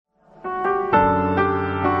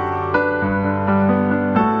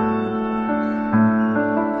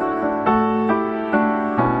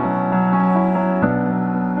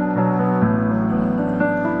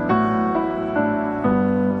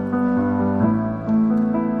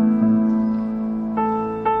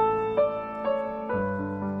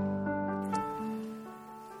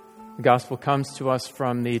The gospel comes to us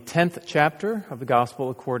from the 10th chapter of the gospel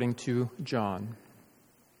according to John.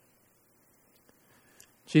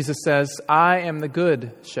 Jesus says, "I am the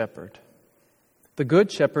good shepherd. The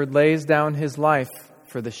good shepherd lays down his life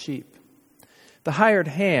for the sheep. The hired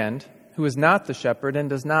hand, who is not the shepherd and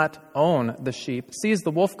does not own the sheep, sees the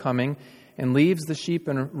wolf coming and leaves the sheep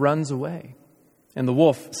and runs away. And the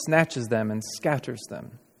wolf snatches them and scatters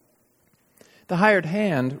them. The hired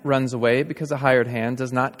hand runs away because a hired hand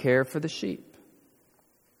does not care for the sheep.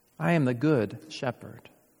 I am the good shepherd.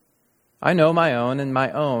 I know my own, and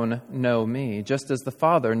my own know me, just as the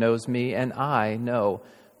Father knows me, and I know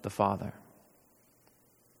the Father.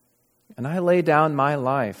 And I lay down my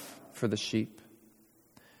life for the sheep.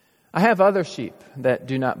 I have other sheep that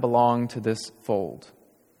do not belong to this fold.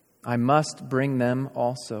 I must bring them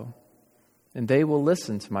also, and they will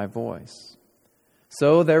listen to my voice.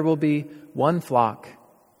 So there will be one flock,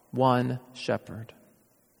 one shepherd.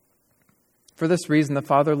 For this reason the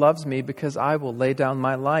Father loves me, because I will lay down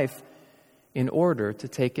my life in order to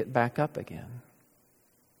take it back up again.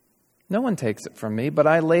 No one takes it from me, but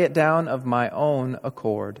I lay it down of my own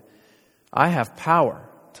accord. I have power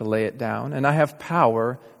to lay it down, and I have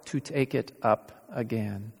power to take it up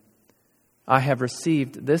again. I have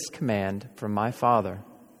received this command from my Father."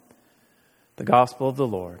 The gospel of the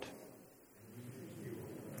Lord.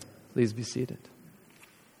 Please be seated.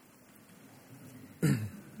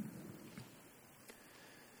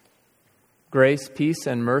 Grace, peace,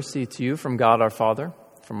 and mercy to you from God our Father,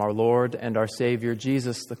 from our Lord and our Savior,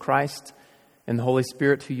 Jesus the Christ, and the Holy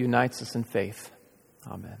Spirit who unites us in faith.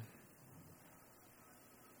 Amen.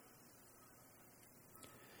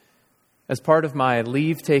 As part of my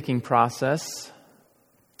leave-taking process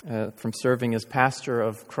from serving as pastor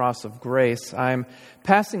of Cross of Grace, I'm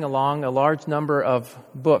passing along a large number of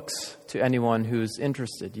books to anyone who's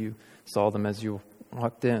interested. You saw them as you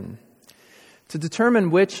walked in. To determine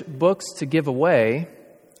which books to give away,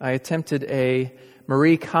 I attempted a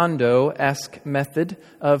Marie Kondo-esque method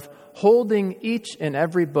of holding each and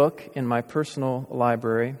every book in my personal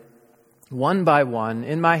library, one by one,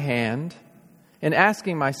 in my hand, and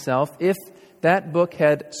asking myself if that book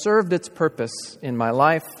had served its purpose in my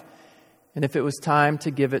life and if it was time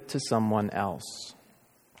to give it to someone else.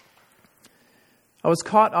 I was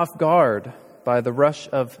caught off guard by the rush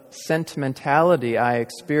of sentimentality I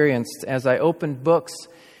experienced as I opened books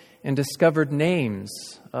and discovered names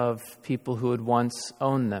of people who had once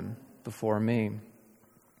owned them before me,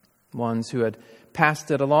 ones who had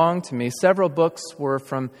passed it along to me. Several books were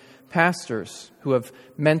from pastors who have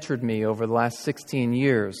mentored me over the last 16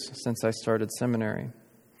 years since I started seminary.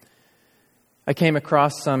 I came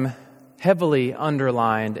across some heavily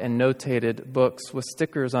underlined and notated books with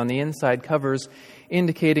stickers on the inside covers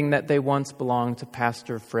indicating that they once belonged to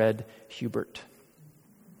Pastor Fred Hubert.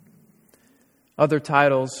 Other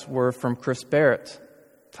titles were from Chris Barrett,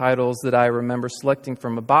 titles that I remember selecting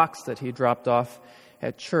from a box that he dropped off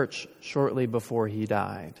at church shortly before he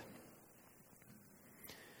died.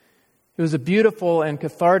 It was a beautiful and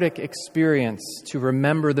cathartic experience to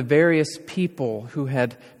remember the various people who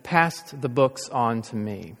had passed the books on to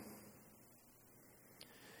me.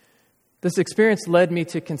 This experience led me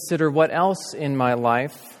to consider what else in my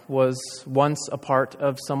life was once a part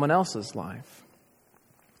of someone else's life.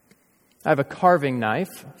 I have a carving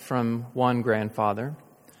knife from one grandfather,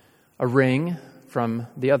 a ring from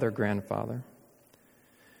the other grandfather.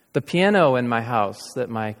 The piano in my house that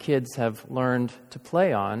my kids have learned to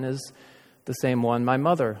play on is the same one my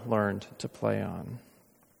mother learned to play on.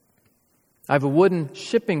 I have a wooden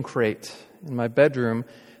shipping crate in my bedroom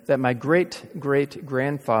that my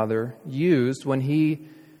great-great-grandfather used when he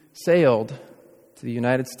sailed to the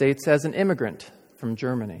United States as an immigrant from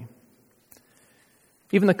Germany.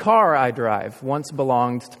 Even the car I drive once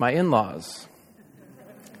belonged to my in-laws.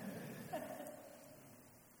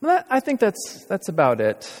 But I think that's about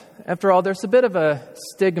it. After all, there's a bit of a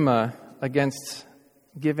stigma against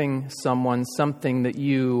giving someone something that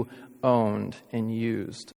you owned and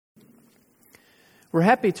used. We're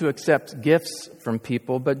happy to accept gifts from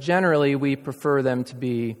people, but generally we prefer them to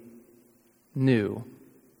be new,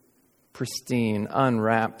 pristine,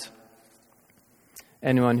 unwrapped.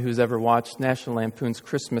 Anyone who's ever watched National Lampoon's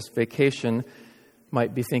Christmas Vacation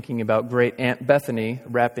might be thinking about great Aunt Bethany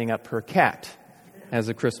wrapping up her cat as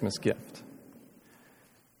a Christmas gift.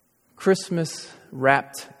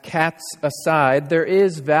 Christmas-wrapped cats aside, there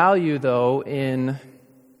is value, though, in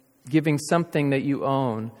giving something that you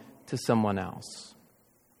own to someone else.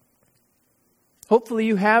 Hopefully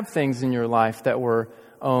you have things in your life that were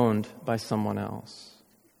owned by someone else,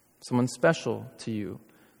 someone special to you,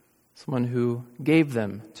 someone who gave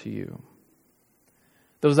them to you.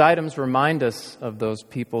 Those items remind us of those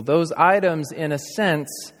people. Those items, in a sense,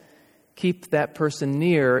 keep that person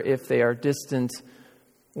near if they are distant,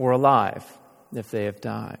 or alive if they have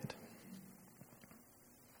died.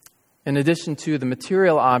 In addition to the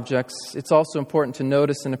material objects, it's also important to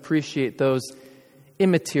notice and appreciate those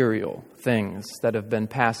immaterial things that have been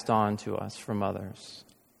passed on to us from others.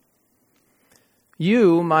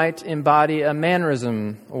 You might embody a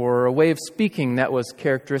mannerism or a way of speaking that was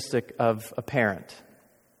characteristic of a parent.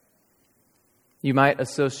 You might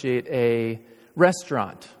associate a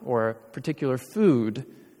restaurant or a particular food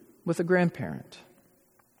with a grandparent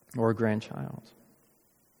or a grandchild.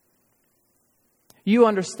 You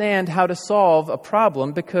understand how to solve a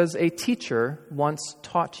problem because a teacher once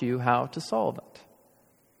taught you how to solve it.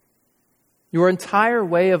 Your entire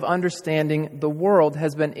way of understanding the world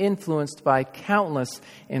has been influenced by countless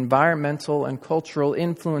environmental and cultural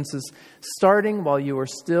influences, starting while you were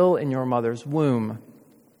still in your mother's womb,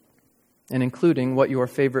 and including what your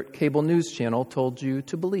favorite cable news channel told you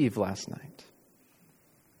to believe last night.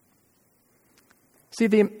 See,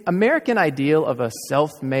 the American ideal of a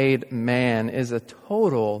self-made man is a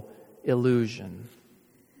total illusion.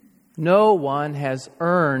 No one has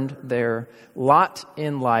earned their lot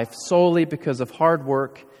in life solely because of hard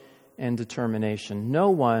work and determination. No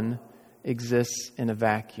one exists in a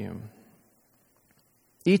vacuum.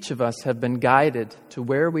 Each of us have been guided to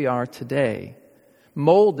where we are today,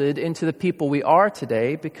 molded into the people we are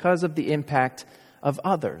today because of the impact of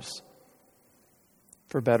others,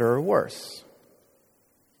 for better or worse.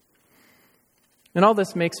 And all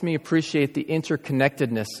this makes me appreciate the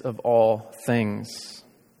interconnectedness of all things,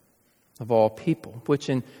 of all people, which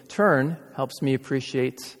in turn helps me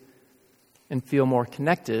appreciate and feel more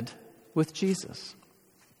connected with Jesus.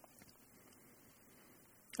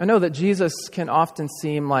 I know that Jesus can often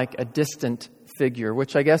seem like a distant figure,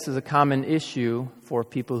 which I guess is a common issue for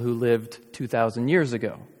people who lived 2,000 years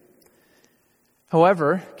ago.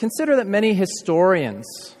 However, consider that many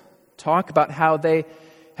historians talk about how they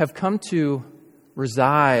have come to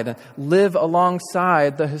reside, live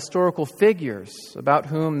alongside the historical figures about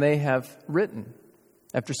whom they have written,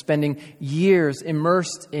 after spending years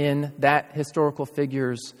immersed in that historical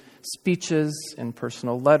figure's speeches and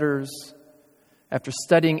personal letters, after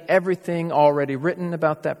studying everything already written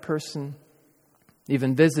about that person,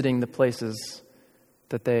 even visiting the places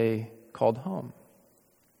that they called home.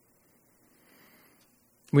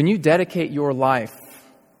 When you dedicate your life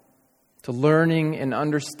to learning and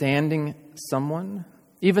understanding someone,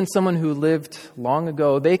 even someone who lived long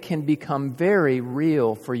ago, they can become very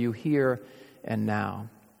real for you here and now.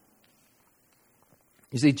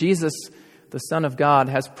 You see, Jesus, the Son of God,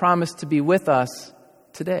 has promised to be with us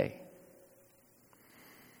today.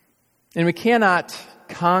 And we cannot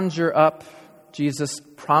conjure up Jesus'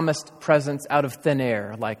 promised presence out of thin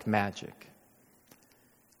air like magic.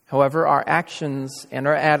 However, our actions and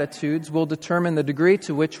our attitudes will determine the degree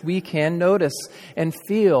to which we can notice and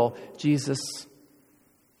feel Jesus'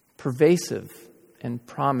 pervasive and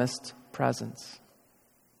promised presence.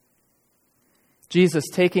 Jesus,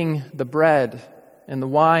 taking the bread and the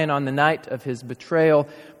wine on the night of his betrayal,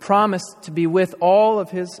 promised to be with all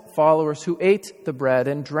of his followers who ate the bread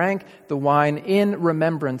and drank the wine in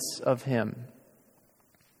remembrance of him.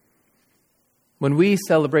 When we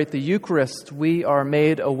celebrate the Eucharist, we are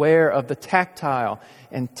made aware of the tactile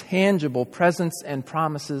and tangible presence and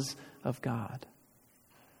promises of God.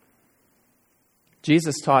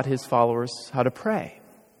 Jesus taught his followers how to pray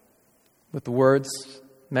with the words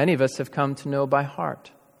many of us have come to know by heart.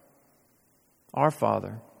 Our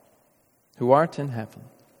Father, who art in heaven.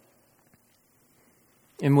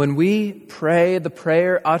 And when we pray the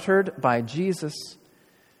prayer uttered by Jesus,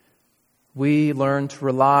 we learn to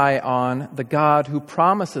rely on the God who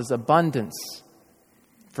promises abundance,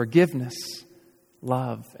 forgiveness,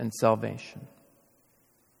 love, and salvation.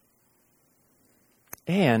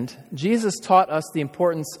 And Jesus taught us the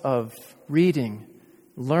importance of reading,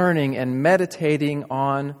 learning, and meditating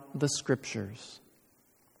on the Scriptures.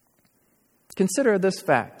 Consider this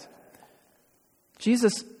fact.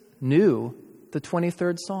 Jesus knew the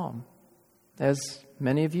 23rd Psalm, as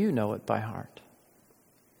many of you know it by heart.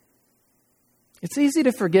 It's easy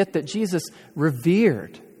to forget that Jesus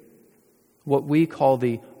revered what we call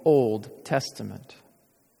the Old Testament.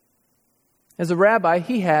 As a rabbi,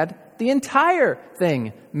 he had the entire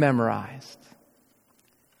thing memorized.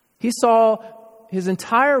 He saw his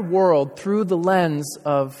entire world through the lens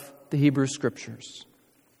of the Hebrew Scriptures.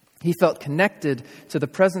 He felt connected to the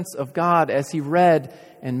presence of God as he read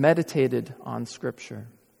and meditated on Scripture.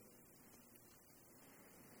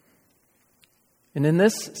 And in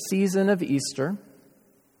this season of Easter,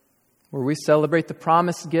 where we celebrate the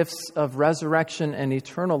promised gifts of resurrection and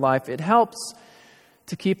eternal life, it helps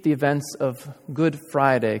to keep the events of Good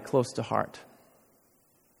Friday close to heart.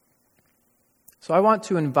 So I want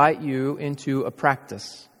to invite you into a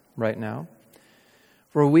practice right now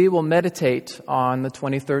where we will meditate on the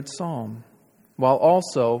 23rd Psalm while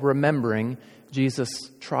also remembering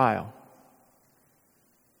Jesus' trial,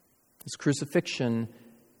 his crucifixion,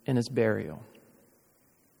 and his burial.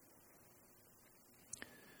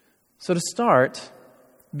 So to start,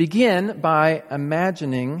 begin by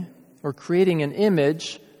imagining or creating an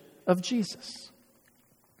image of Jesus.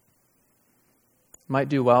 Might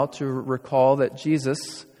do well to recall that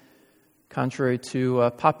Jesus, contrary to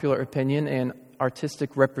popular opinion and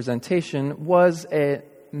artistic representation, was a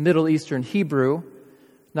Middle Eastern Hebrew,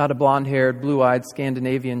 not a blonde-haired, blue-eyed,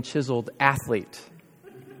 Scandinavian, chiseled athlete.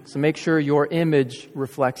 So make sure your image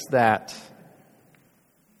reflects that.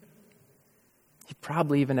 He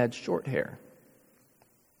probably even had short hair.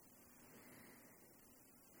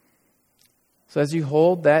 So as you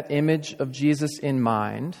hold that image of Jesus in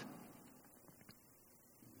mind,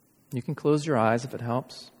 you can close your eyes if it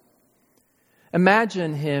helps.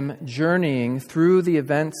 Imagine him journeying through the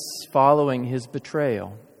events following his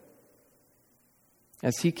betrayal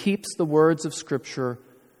as he keeps the words of Scripture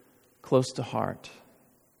close to heart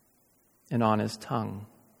and on his tongue.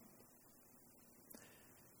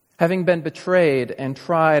 Having been betrayed and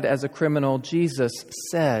tried as a criminal, Jesus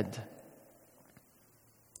said,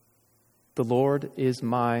 "The Lord is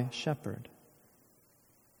my shepherd.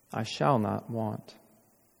 I shall not want.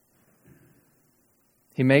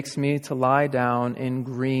 He makes me to lie down in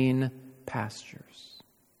green pastures.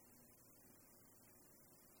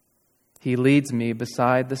 He leads me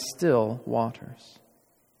beside the still waters.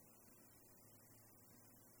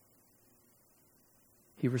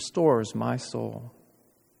 He restores my soul.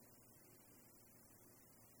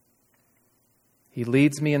 He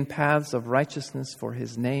leads me in paths of righteousness for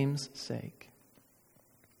his name's sake."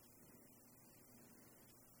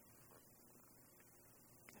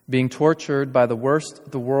 Being tortured by the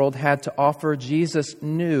worst the world had to offer, Jesus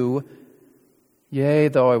knew, "Yea,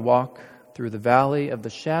 though I walk through the valley of the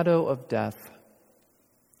shadow of death,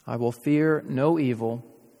 I will fear no evil,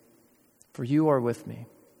 for you are with me.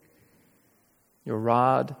 Your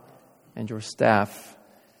rod and your staff,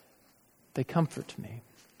 they comfort me."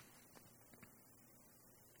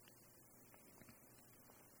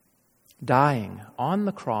 Dying on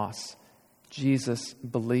the cross, Jesus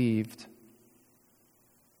believed,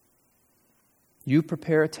 "You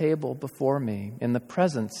prepare a table before me in the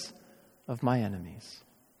presence of my enemies.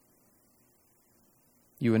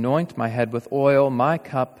 You anoint my head with oil, my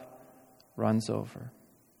cup runs over.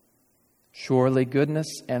 Surely goodness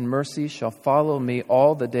and mercy shall follow me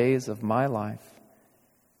all the days of my life."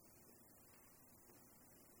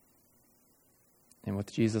 And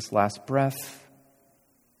with Jesus' last breath,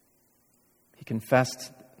 he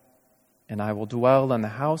confessed, "And I will dwell in the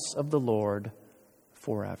house of the Lord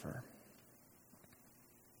forever."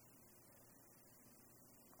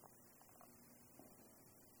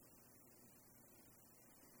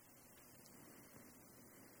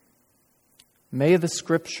 May the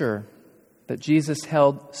Scripture that Jesus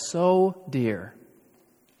held so dear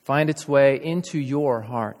find its way into your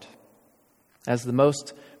heart as the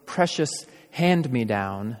most precious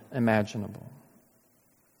hand-me-down imaginable.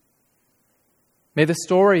 May the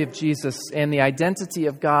story of Jesus and the identity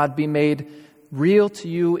of God be made real to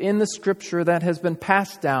you in the Scripture that has been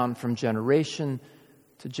passed down from generation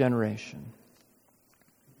to generation.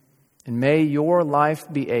 And may your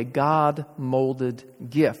life be a God-molded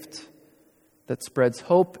gift that spreads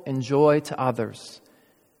hope and joy to others,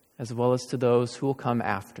 as well as to those who will come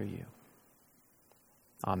after you.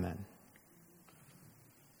 Amen.